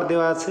শর্তটা আবার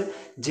দেওয়া আছে,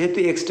 যেহেতু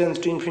এক্স টেন্ডস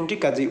টু ইনফিনিটি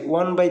কাজেই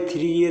 1 বাই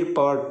 3 এর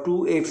পাওয়ার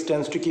 2x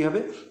টেন্ডস টু কী হবে,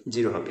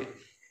 0 হবে।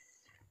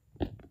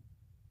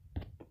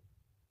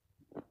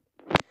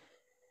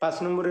 5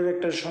 নম্বরের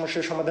একটা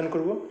সমস্যার সমাধান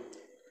করব।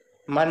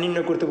 মান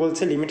নির্ণয় করতে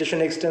বলছে limitation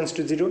x tends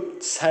to 0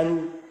 sign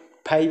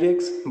 5x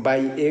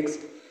by x.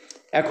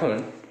 এখন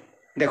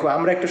দেখো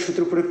আমরা একটা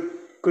সূত্র প্রয়োগ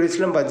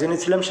করেছিলাম বা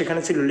জেনেছিলাম,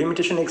 সেখানে ছিল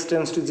limitation x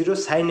tends to 0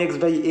 sine x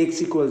by x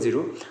equal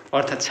 0,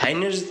 অর্থাৎ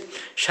সাইনের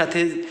সাথে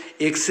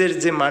এক্সের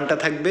যে মানটা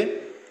থাকবে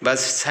বা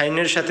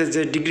সাইনের সাথে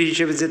যে ডিগ্রি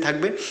হিসেবে যে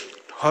থাকবে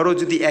হরও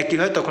যদি একই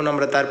হয় তখন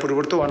আমরা তার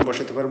পরিবর্তে 1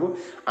 বসাতে পারবো।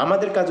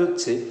 আমাদের কাজ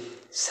হচ্ছে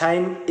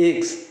সাইন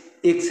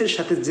এক্সের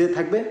সাথে যে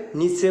থাকবে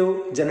নিচেও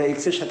যেন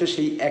এক্সের সাথে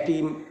সেই একই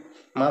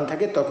মান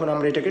থাকে, তখন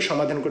আমরা এটাকে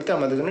সমাধান করতে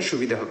আমাদের জন্য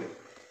সুবিধা হবে।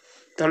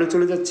 তাহলে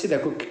চলে যাচ্ছি,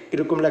 দেখো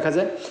কীরকম লেখা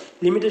যায়,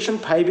 লিমিটেশন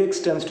 5x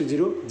টেন্ডস টু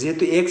 0,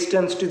 যেহেতু এক্স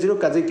টেন্ডস টু 0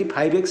 কাজে কি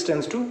 5x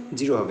টেন্ডস টু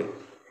 0 হবে।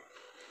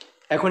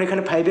 এখন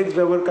এখানে 5x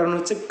ব্যবহার কারণ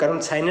হচ্ছে কারণ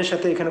সাইনের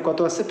সাথে এখানে কত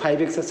আছে,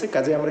 5x আছে,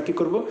 কাজে আমরা কি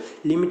করব,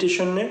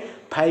 লিমিটেশনে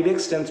 5x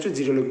টেন্ডস টু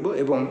 0 লিখব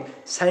এবং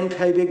সাইন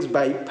 5x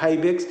বাই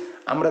 5x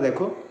আমরা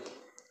দেখো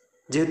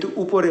যেহেতু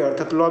উপরে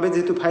অর্থাৎ লবে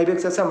যেহেতু 5x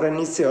আছে আমরা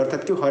নিচে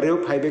অর্থাৎ কি হরেও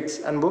 5x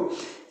আনবো,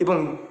 এবং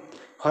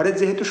হরে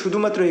যেহেতু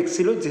শুধুমাত্র x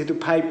ছিল যেহেতু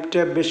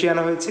 5টা বেশি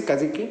আনা হয়েছে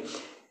কাজে কি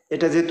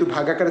এটা যেহেতু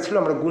ভাগাকারে ছিল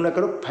আমরা গুণ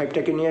আকারে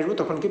 5টাকে নিয়ে আসবো,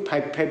 তখন কি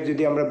 5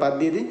 যদি আমরা বাদ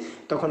দিয়ে দিই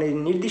তখন এই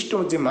নির্দিষ্ট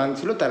যে মান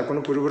ছিল তার কোনো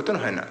পরিবর্তন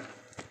হয় না।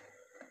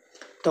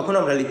 তখন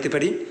আমরা লিখতে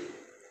পারি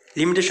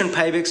limitation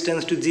 5x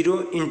tends to 0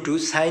 into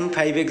sign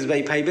 5x by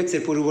 5x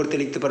এর পরিবর্তে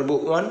লিখতে পারবো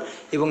 1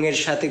 এবং এর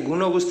সাথে গুণ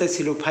অবস্থায়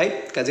ছিল 5,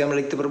 কাজে আমরা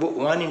লিখতে পারবো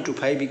 1 ইন্টু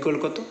 5 ইকুয়াল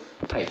কত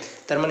 5।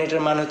 তার মানে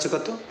এটার মান হচ্ছে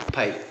কত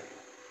 5।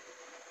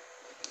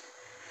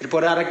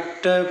 এরপরে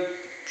আরেকটা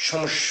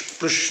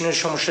প্রশ্নের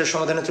সমস্যার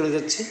সমাধানে চলে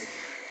যাচ্ছি।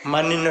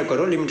 মান নির্ণয়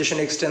করো limitation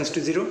x tends to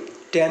 0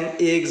 tan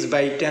ax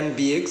by tan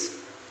bx,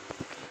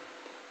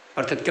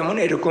 অর্থাৎ কেমন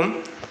এরকম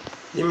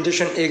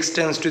limitation x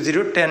tends to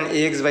 0 tan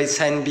ax by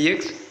sin bx।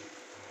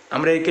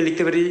 আমরা একে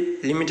লিখতে পারি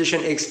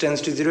limitation x tends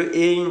to 0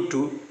 a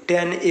into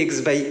tan x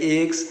by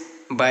ax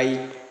by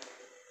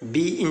b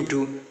into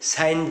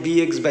sign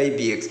bx by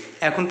bx।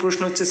 এখন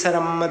প্রশ্ন হচ্ছে স্যার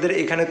আমাদের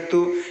এখানে তো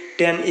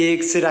tan ax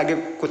এর আগে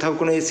কোথাও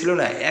কোনো এ ছিল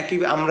না, একই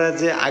আমরা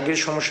যে আগের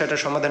সমস্যাটা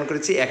সমাধান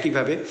করেছি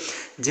একইভাবে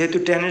যেহেতু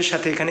tan এর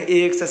সাথে এখানে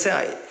ax আছে,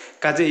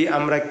 কাজেই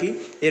আমরা কি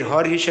এর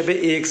হর হিসেবে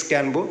ax-কে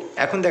আনবো।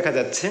 এখন দেখা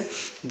যাচ্ছে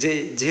যে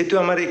যেহেতু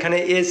আমার এখানে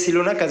a ছিল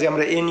না, কাজে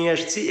আমরা a নিয়ে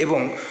আসছি এবং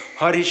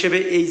হর হিসেবে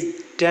এই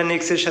tan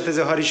x এর সাথে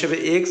যে হর হিসেবে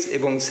x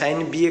এবং সাইন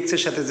bx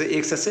এর সাথে যে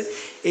x আছে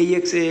এই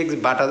x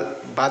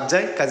বাদ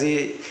যায়, কাজে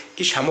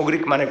কি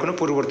সামগ্রিক মানে কোনো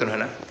পরিবর্তন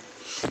হয় না।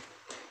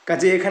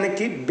 কাজে এখানে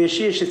কি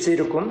বেশি এসেছে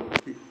এরকম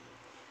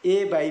a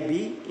বাই b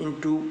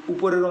ইন্টু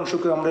উপরের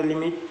অংশকে আমরা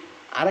লিমিট।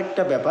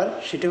 আরেকটা ব্যাপার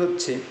সেটা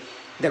হচ্ছে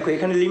দেখো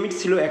এখানে লিমিট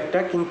ছিল একটা,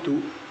 কিন্তু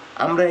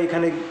আমরা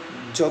এখানে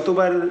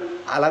যতবার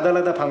আলাদা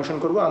আলাদা ফাংশন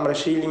করব আমরা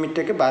সেই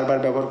লিমিটটাকে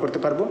বারবার ব্যবহার করতে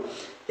পারবো।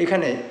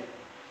 এখানে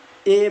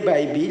a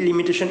by b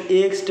limitation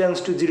x tends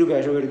to 0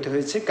 ব্যবহৃত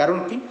হয়েছে, কারণ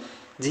কি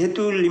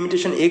যেহেতু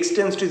লিমিটেশন x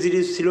টেন্স টু 0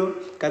 ছিল,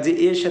 কাজে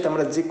এর সাথে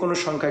আমরা যে কোনো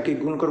সংখ্যাকে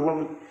গুণ করব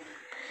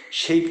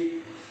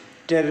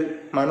সেইটার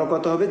মানও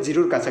কত হবে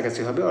 0-র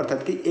কাছাকাছি হবে, অর্থাৎ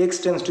কি x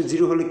টেন্স টু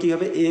 0 হলে কী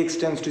হবে ax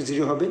টেন্স টু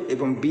 0 হবে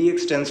এবং bx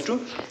টেন্স টু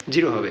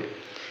 0 হবে।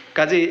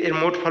 কাজে এর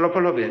মোট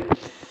ফলাফল হবে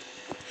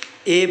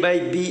a by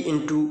b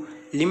into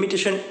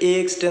limitation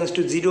ax tends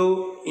to 0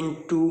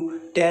 into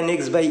tan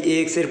x by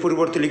ax এর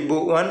পরিবর্তে লিখব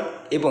 1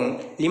 এবং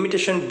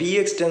limitation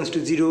bx tends to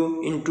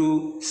 0 into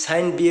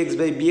sign bx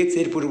by bx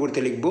এর পরিবর্তে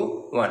লিখব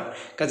 1।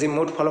 কাজে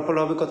মোট ফলাফল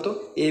হবে কত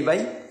a বাই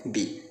b।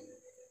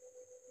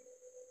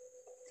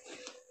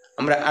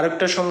 আমরা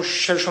আরেকটা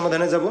সমস্যার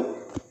সমাধানে যাব।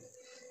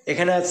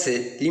 এখানে আছে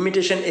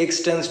limitation x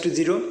tends to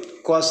 0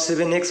 cos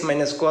 7x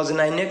minus cos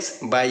 9x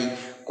by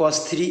cos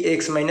 3x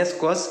minus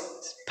cos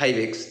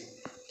 5x।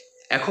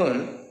 এখন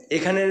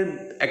এখানের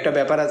একটা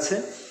ব্যাপার আছে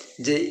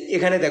যে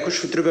এখানে দেখো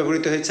সূত্র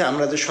ব্যবহৃত হয়েছে।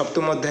 আমরা যে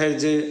সপ্তম অধ্যায়ের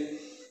যে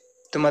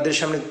তোমাদের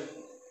সামনে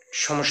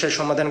সমস্যার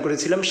সমাধান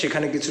করেছিলাম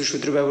সেখানে কিছু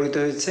সূত্র ব্যবহৃত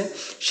হয়েছে,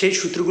 সেই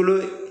সূত্রগুলো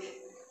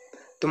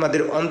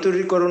তোমাদের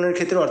অন্তরীকরণের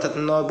ক্ষেত্রে অর্থাৎ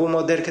নবম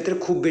অধ্যায়ের ক্ষেত্রে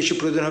খুব বেশি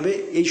প্রয়োজন হবে।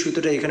 এই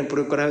সূত্রটা এখানে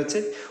প্রয়োগ করা হয়েছে।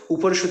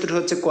 উপরের সূত্রটা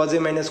হচ্ছে cos a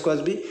minus cos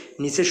b,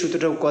 নিচের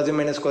সূত্রটাও cos a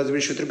minus cos b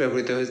সূত্র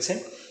ব্যবহৃত হয়েছে।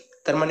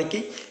 তার মানে কি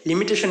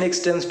লিমিটেশন x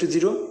টেন্স টু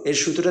 0 এর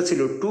সূত্রটা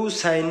ছিল 2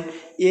 sign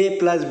a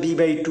plus b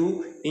by 2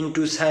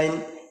 into sign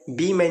b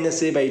minus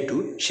a by 2,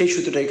 সেই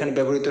সূত্রটা এখানে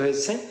ব্যবহৃত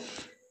হয়েছে।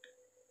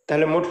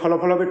 তাহলে মোট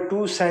ফলাফল হবে 2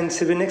 sign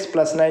 7x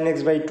plus 9x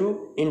by 2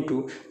 into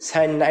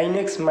sign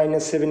 9x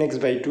minus 7x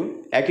by 2।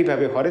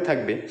 একইভাবে হরে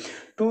থাকবে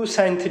 2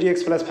 sign 3x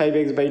plus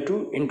 5x by 2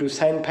 into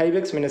sign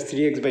 5x minus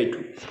 3x by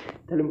 2।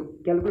 তাহলে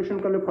ক্যালকুলেশন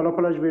করলে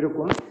ফলাফল আসবে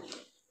এরকম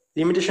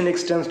limitation x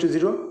tends to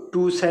 0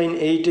 2 sign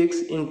 8x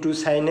into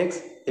sign x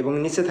এবং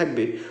নিচে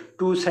থাকবে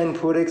 2 sign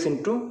 4x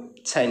into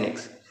sign x।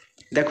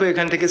 দেখো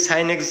এখান থেকে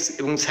সাইন এক্স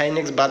এবং সাইন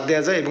এক্স বাদ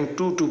দেওয়া যায় এবং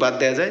 2 বাদ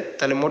দেওয়া যায়,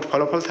 তাহলে মোট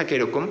ফলাফল থাকে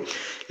এরকম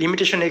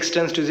limitation x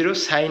tends to 0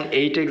 sign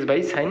 8x by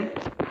sine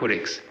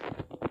 4x।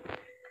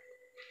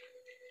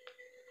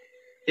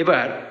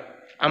 এবার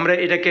আমরা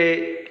এটাকে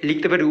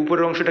লিখতে পারি,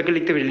 উপরের অংশটাকে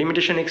লিখতে পারি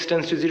লিমিটেশন x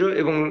টেন্স টু 0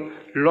 এবং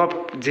লব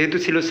যেহেতু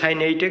ছিল সাইন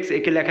 8x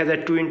একে লেখা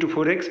যায় 2 ইন্টু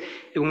 4x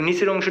এবং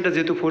নিচের অংশটা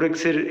যেহেতু 4x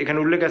এর এখানে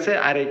উল্লেখ আছে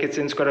আর একে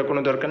চেঞ্জ করার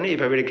কোনো দরকার নেই,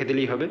 এভাবে রেখে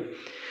দিলেই হবে।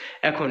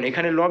 এখন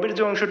এখানে লবের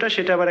যে অংশটা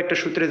সেটা আবার একটা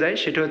সূত্রে যায়,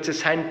 সেটা হচ্ছে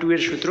সাইন 2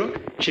 এর সূত্র,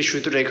 সেই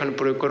সূত্রটা এখানে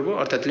প্রয়োগ করব,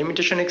 অর্থাৎ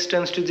limitation x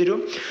tends to 0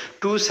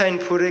 2 sign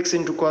 4x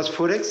into cos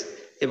 4x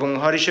এবং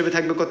হর হিসেবে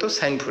থাকবে কত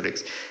সাইন 4x।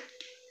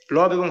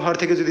 লব এবং হর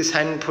থেকে যদি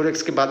সাইন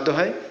 4xকে বাধ্য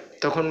হয়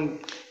তখন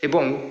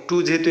এবং 2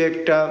 যেহেতু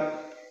একটা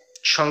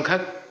সংখ্যা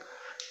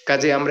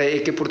কাজে আমরা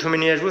একে প্রথমে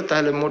নিয়ে আসবো,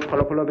 তাহলে মোট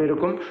ফলাফল হবে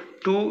এরকম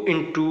 2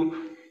 into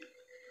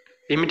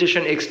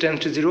limitation x tends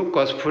to 0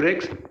 cos 4x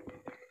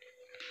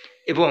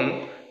এবং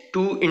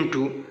 2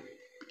 ইন্টু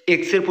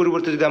x এর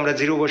পরিবর্তে যদি আমরা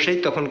 0 বসাই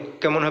তখন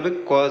কেমন হবে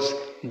cos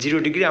 0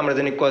 ডিগ্রি, আমরা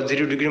জানি cos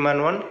 0 ডিগ্রির মান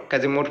 1,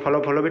 কাজে মোট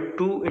ফলাফল হবে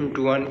 2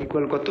 ইন্টু 1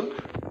 ইকুয়াল কত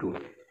 2।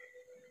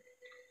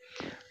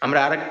 আমরা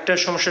আরেকটা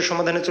সমস্যার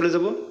সমাধানে চলে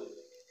যাব।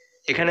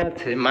 এখানে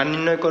আছে মান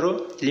নির্ণয় করো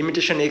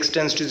limitation x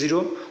tends to 0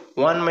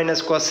 1 minus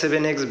cos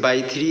 7x by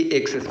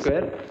 3x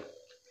square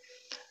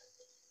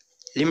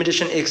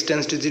limitation x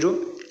tends to 0।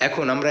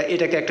 এখন আমরা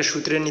এটাকে একটা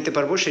সূত্রে নিতে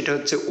পারবো, সেটা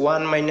হচ্ছে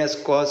 1 minus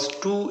cos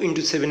 2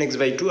 into 7x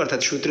by 2,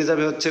 অর্থাৎ সূত্রে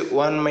যাবে হচ্ছে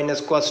 1 মাইনাস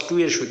cos 2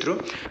 এর সূত্র,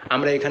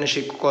 আমরা এখানে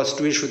সেই cos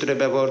 2 এর সূত্রে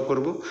ব্যবহার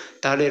করব,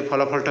 তাহলে এর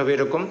ফলাফলটা হবে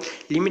এরকম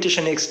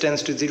limitation x tends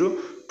to 0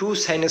 2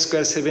 sin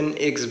square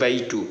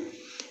 7x/2।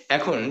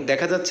 এখন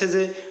দেখা যাচ্ছে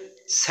যে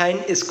sin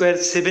স্কোয়ার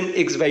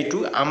 7x/2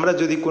 আমরা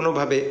যদি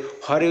কোনোভাবে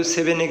হরেও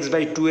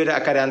 7x/2 এর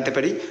আকারে আনতে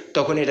পারি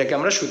তখন এটাকে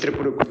আমরা সূত্রে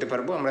প্রয়োগ করতে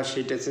পারবো। আমরা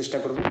সেইটা চেষ্টা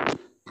করব।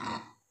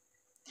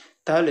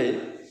 তাহলে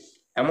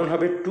এমন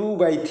হবে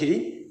 2/3,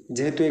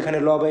 যেহেতু এখানে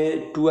লবে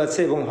 2 আছে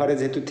এবং হরে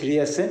যেহেতু 3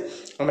 আছে,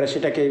 আমরা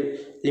সেটাকে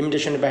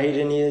লিমিটেশনের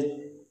বাইরে নিয়ে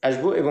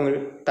আসবো এবং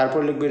তারপর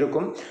লিখবো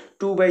এরকম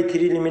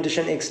 2/3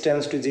 লিমিটেশন x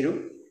টেন্ডস টু 0।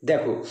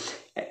 দেখো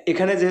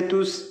এখানে যেহেতু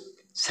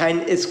সাইন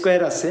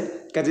স্কোয়ার আছে,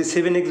 কাজে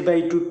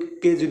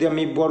 7x/2কে যদি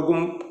আমি বর্গ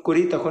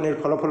করি তখন এর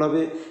ফলাফল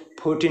হবে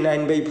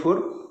 49/4।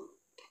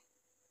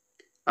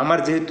 আমার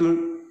যেহেতু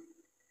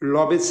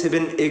লবে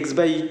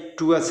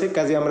 7x/2 আছে,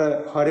 কাজে আমরা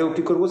হরেও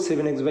কী করবো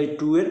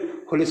 7x/2 এর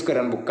হোল স্কোয়ার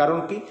আনবো। কারণ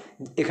কি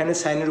এখানে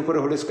সাইনের উপরে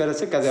হোল স্কোয়ার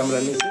আছে, কাজে আমরা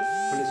নিচে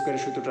হোল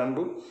স্কোয়ারের সূত্রটা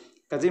আনবো।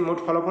 কাজে মোট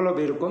ফলাফল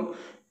হবে এরকম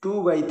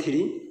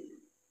 2/3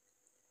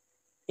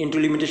 into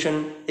limitation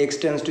x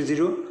tends to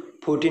 0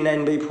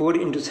 49/4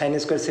 into sine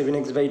square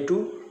 7x/2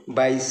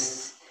 by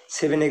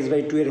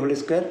 7x/2 এর হোল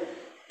স্কোয়ার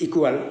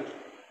ইকুয়াল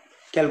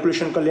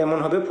ক্যালকুলেশন করলে এমন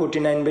হবে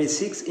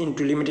 49/6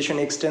 into limitation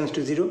x tends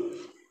to 0।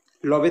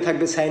 লবে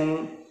থাকবে সাইন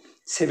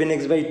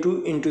 7x/2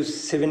 ইন্টু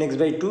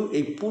 7x/2,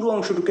 এই পুরো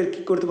অংশটুকের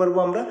কী করতে পারবো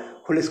আমরা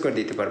হোল স্কোয়ার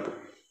দিতে পারবো।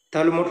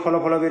 তাহলে মোট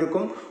ফলাফল হবে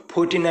এরকম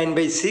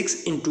 49/6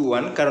 ইন্টু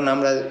 1, কারণ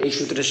আমরা এই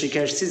সূত্রটা শিখে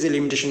আসছি যে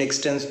limitation x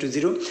tends to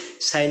 0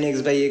 sign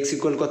x/x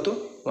equal কত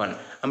 1।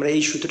 আমরা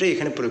এই সূত্রটা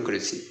এখানে প্রয়োগ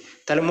করেছি।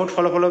 তাহলে মোট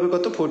ফলাফল হবে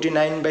কত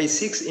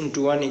 49/6 ইন্টু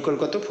 1 ইকুয়াল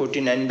কত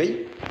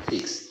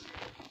 49/6।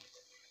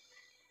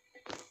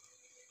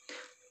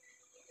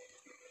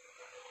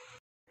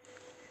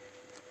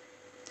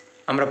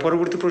 আমরা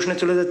পরবর্তী প্রশ্নে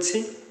চলে যাচ্ছি।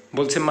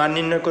 বলছে মান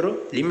নির্ণয় করো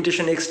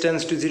limitation x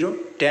tends to 0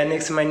 tan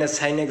x minus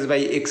sine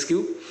x/x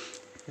cube.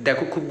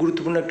 দেখো খুব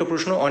গুরুত্বপূর্ণ একটা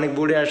প্রশ্ন, অনেক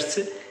বোর্ডে আসছে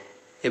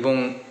এবং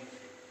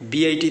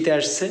বিআইটিতে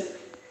আসছে,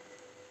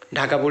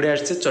 ঢাকা বোর্ডে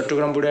আসছে,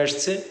 চট্টগ্রাম বোর্ডে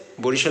আসছে,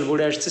 বরিশাল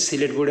বোর্ডে আসছে,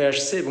 সিলেট বোর্ডে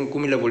আসছে এবং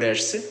কুমিল্লা বোর্ডে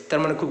আসছে। তার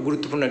মানে খুব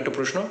গুরুত্বপূর্ণ একটা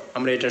প্রশ্ন,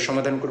 আমরা এটা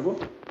সমাধান করব।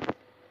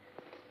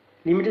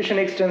 Limitation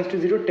x tends to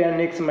 0 tan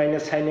x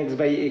minus sine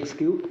x/x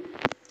cube.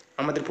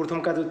 আমাদের প্রথম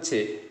কাজ হচ্ছে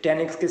tan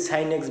x-কে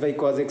সাইন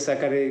x/cos x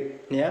আকারে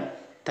নেওয়া।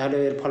 তাহলে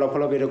এর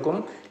ফলাফল হবে এরকম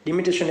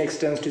limitation x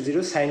tends to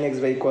 0 sign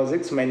x/cos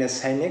x minus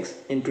sine x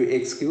into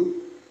x cube.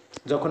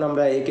 যখন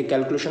আমরা একে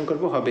ক্যালকুলেশন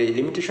করব হবে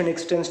limitation x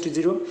tends to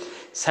 0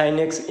 sign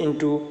x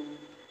into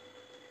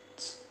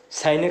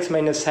sign x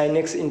minus sine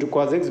x into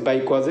cos x by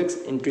cos x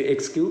into x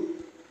cube.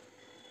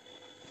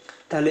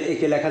 তাহলে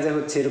একে লেখা যায়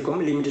হচ্ছে এরকম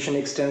limitation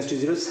x tends to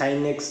 0 sign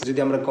x যদি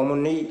আমরা কমন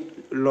নেই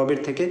লবের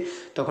থেকে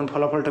তখন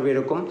ফলাফলটা হবে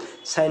এরকম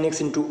sign x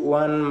into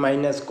 1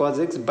 minus cos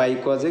x by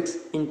cos x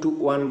into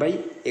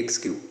 1/x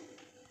cube.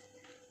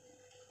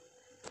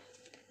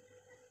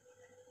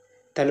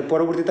 তাহলে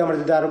পরবর্তীতে আমরা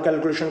যদি আরও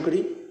ক্যালকুলেশন করি,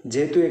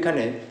 যেহেতু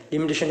এখানে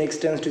লিমিটেশন x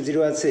টেন্ডস টু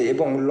 0 আছে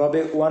এবং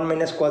লবে 1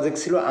 মাইনাস cos x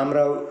ছিল,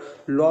 আমরা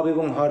লব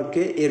এবং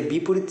হরকে এর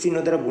বিপরীত চিহ্ন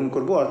দ্বারা গুণ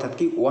করব, অর্থাৎ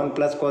কি 1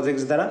 প্লাস cos x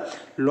দ্বারা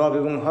লব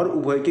এবং হর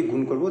উভয়কে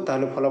গুণ করব।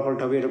 তাহলে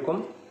ফলাফলটা হবে এরকম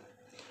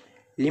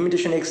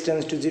limitation x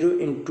tends to 0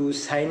 into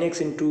sign x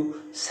into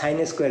sine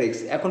square x।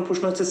 এখন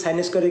প্রশ্ন হচ্ছে সাইন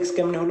স্কোয়ার x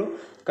কেমন হলো,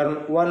 কারণ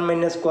 1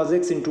 minus cos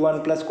x into 1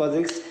 plus cos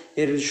x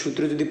এর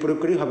সূত্র যদি প্রয়োগ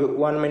করি হবে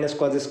 1 মাইনাস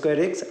cos স্কোয়ার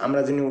x। আমরা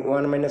জানি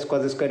 1 মাইনাস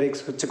cos স্কোয়ার x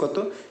হচ্ছে কত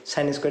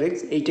সাইন স্কোয়ার x,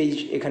 এইটাই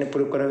এখানে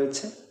প্রয়োগ করা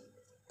হয়েছে।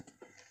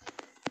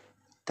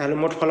 তাহলে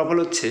মোট ফলাফল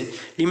হচ্ছে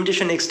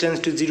limitation x tends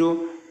to 0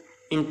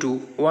 into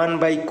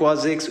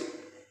 1/cos x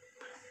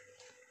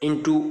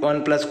into 1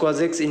 plus cos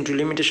x into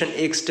limitation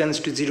x tends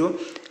to 0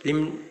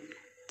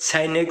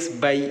 sign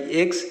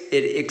x/x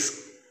এর x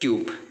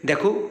কিউব।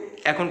 দেখো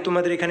এখন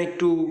তোমাদের এখানে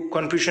একটু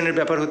কনফিউশনের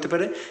ব্যাপার হতে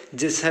পারে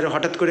যে স্যার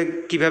হঠাৎ করে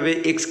কিভাবে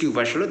x কিউব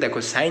আসলো। দেখো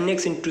sign x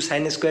into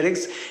sine square x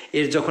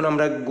এর যখন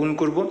আমরা গুণ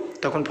করব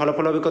তখন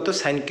ফলাফল হবে কত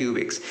সাইন কিউব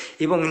x,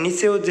 এবং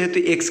নিচেও যেহেতু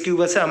x কিউব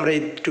আছে আমরা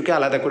এইটুকে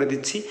আলাদা করে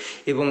দিচ্ছি।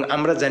 এবং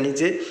আমরা জানি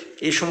যে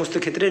এই সমস্ত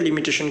ক্ষেত্রে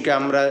লিমিটেশনকে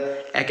আমরা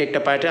এক একটা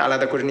পার্টে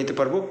আলাদা করে নিতে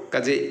পারবো।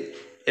 কাজে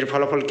এর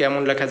ফলাফল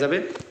কেমন লেখা যাবে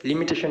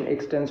limitation x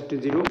tends to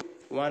 0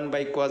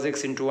 1/cos x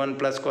into 1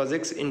 plus cos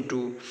x into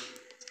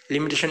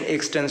limitation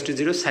x tends to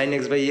 0 sign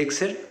x/x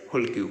এর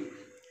হোল কিউব।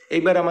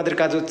 এইবার আমাদের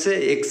কাজ হচ্ছে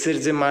এক্সের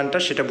যে মানটা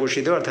সেটা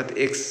বসিয়ে দেওয়া, অর্থাৎ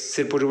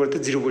এক্সের পরিবর্তে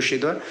 0 বসিয়ে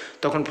দেওয়া।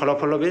 তখন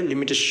ফলাফল হবে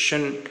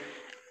লিমিটেশন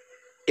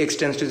x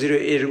টেন্ডস টু 0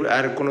 এর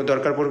আর কোনো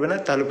দরকার পড়বে না।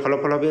 তাহলে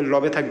ফলাফল হবে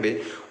লবে থাকবে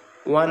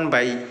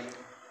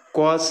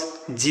 1/cos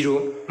 0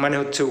 মানে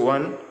হচ্ছে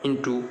 1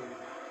 ইন্টু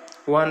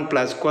 1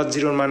 প্লাস cos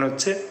 0 মান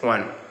হচ্ছে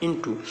 1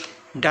 ইন্টু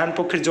ডান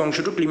পক্ষের যে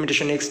অংশটুক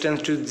limitation x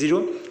tends to 0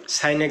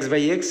 sign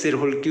x/x এর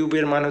হোল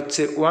কিউবের মান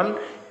হচ্ছে 1,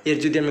 এর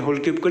যদি আমি হোল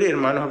কিউব করি এর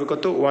মান হবে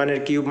কত 1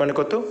 এর কিউব মানে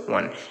কত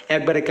 1,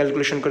 একবারে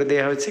ক্যালকুলেশন করে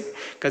দেওয়া হয়েছে।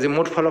 কাজে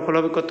মোট ফলাফল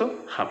হবে কত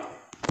হাফ।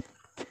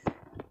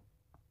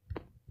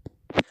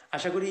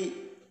 আশা করি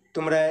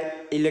তোমরা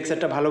এই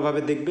লেকচারটা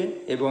ভালোভাবে দেখবে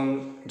এবং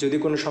যদি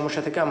কোনো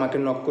সমস্যা থাকে আমাকে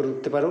নক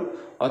করতে পারো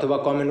অথবা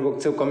কমেন্ট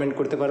বক্সেও কমেন্ট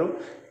করতে পারো,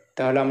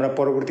 তাহলে আমরা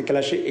পরবর্তী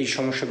ক্লাসে এই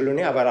সমস্যাগুলো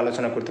নিয়ে আবার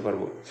আলোচনা করতে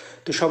পারবো।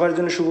 তো সবার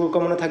জন্য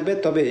শুভকামনা থাকবে।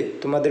 তবে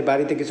তোমাদের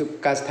বাড়িতে কিছু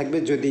কাজ থাকবে,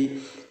 যদি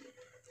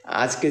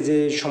আজকে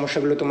যে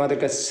সমস্যাগুলো তোমাদের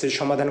কাছে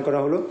সমাধান করা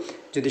হলো,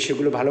 যদি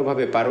সেগুলো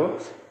ভালোভাবে পারো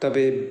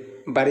তবে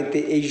বাড়িতে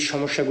এই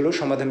সমস্যাগুলো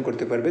সমাধান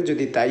করতে পারবে।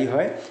 যদি তাই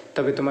হয়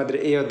তবে তোমাদের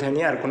এই অধ্যায়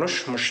নিয়ে আর কোনো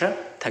সমস্যা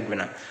থাকবে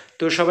না।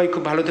 তো সবাই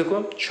খুব ভালো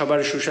থেকো,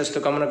 সবার সুস্বাস্থ্য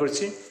কামনা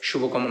করছি,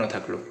 শুভকামনা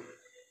থাকলো।